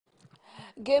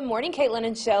Good morning, Caitlin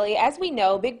and Shelly. As we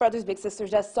know, Big Brothers Big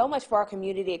Sisters does so much for our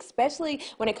community, especially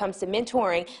when it comes to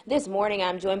mentoring. This morning,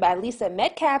 I'm joined by Lisa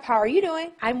Metcalf. How are you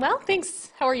doing? I'm well,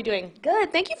 thanks. How are you doing?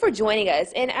 Good. Thank you for joining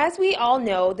us. And as we all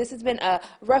know, this has been a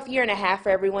rough year and a half for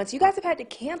everyone. So you guys have had to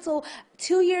cancel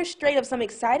 2 years straight of some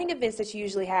exciting events that you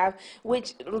usually have,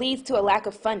 which leads to a lack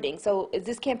of funding. So is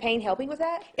this campaign helping with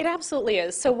that? It absolutely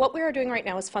is. So what we are doing right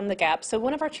now is Fund the Gap. So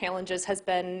one of our challenges has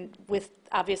been with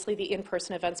obviously the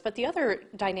in-person events, but the other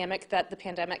dynamic that the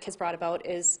pandemic has brought about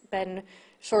is been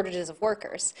shortages of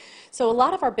workers. So a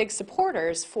lot of our big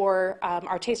supporters for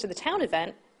our Taste of the Town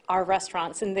event are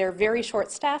restaurants, and they're very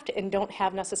short-staffed and don't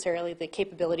have necessarily the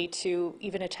capability to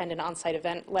even attend an on-site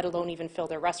event, let alone even fill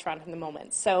their restaurant in the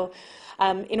moment. So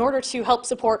in order to help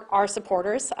support our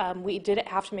supporters, we did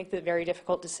have to make the very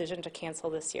difficult decision to cancel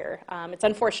this year. It's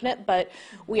unfortunate, but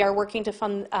we are working to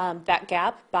fund that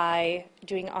gap by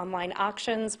doing online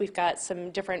auctions. We've got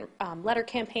some different letter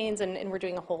campaigns, and we're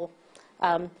doing a whole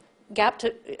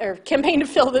campaign to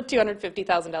fill the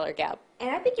 $250,000 gap. And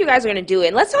I think you guys are going to do it.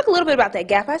 And let's talk a little bit about that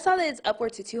gap. I saw that it's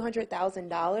upwards to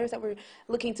 $200,000 that we're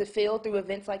looking to fill through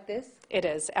events like this. It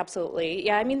is, absolutely.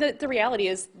 Yeah, I mean, the reality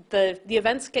is the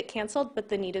events get canceled, but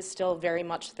the need is still very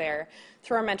much there.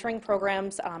 Through our mentoring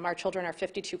programs, our children are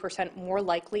 52% more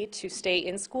likely to stay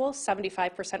in school,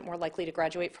 75% more likely to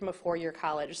graduate from a four-year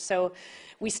college. So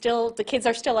the kids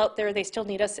are still out there. They still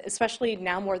need us, especially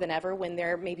now more than ever when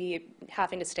they're maybe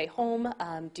having to stay home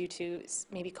due to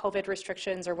maybe COVID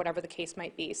restrictions or whatever the case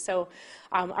might be. So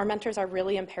our mentors are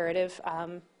really imperative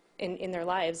in their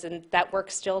lives, and that work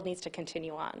still needs to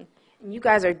continue on. You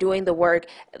guys are doing the work,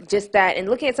 just that, and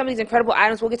looking at some of these incredible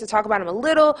items. We'll get to talk about them a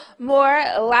little more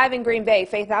live in Green Bay.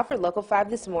 Faith Alford, Local 5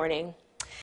 this morning.